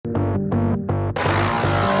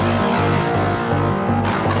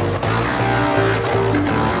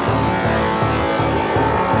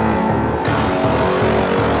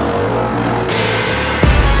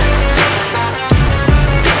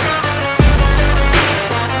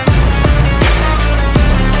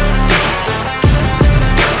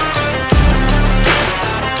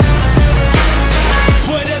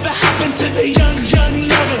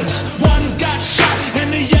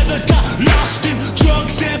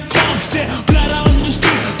cheeks and blood on the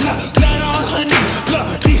street, blood on her knees,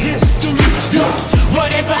 bloody history. Yo,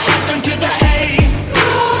 whatever happened to the hay?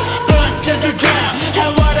 Burnt to the ground.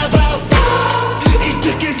 And what about? He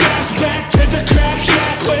took his ass back to the crack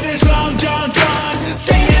shack with his long johns on,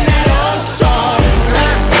 singing that old song.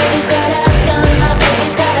 My baby's got a gun, my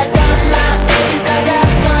baby's got a gun, my baby's got a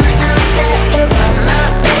gun, I'm set to run. My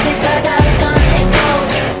baby's got a gun, it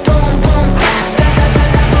goes boom, boom, crack, crack, crack,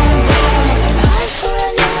 crack, boom, boom. An eye for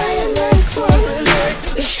an eye, a leg for a leg.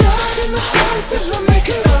 A shot in the heart doesn't make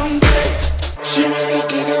it hungry. She really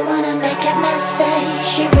didn't wanna make it messy.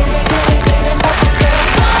 She really, really didn't, but the girl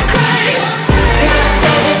gone crazy. My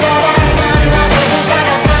baby's got a gun, my baby's got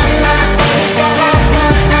a gun, my baby's got a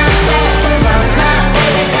gun, I'm set to run. My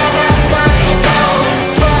baby's got a gun, it goes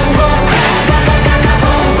boom, boom, crack, crack, crack, crack,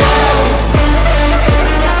 boom, boom.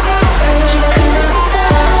 She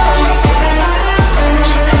crucified, she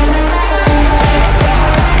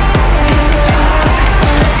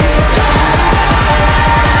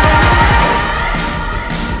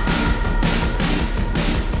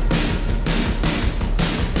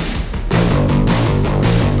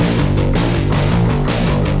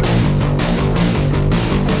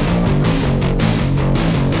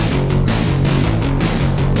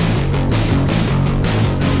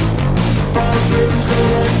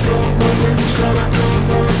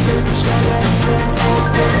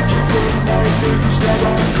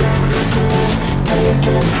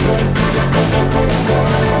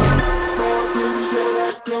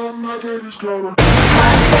My baby's got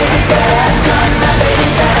a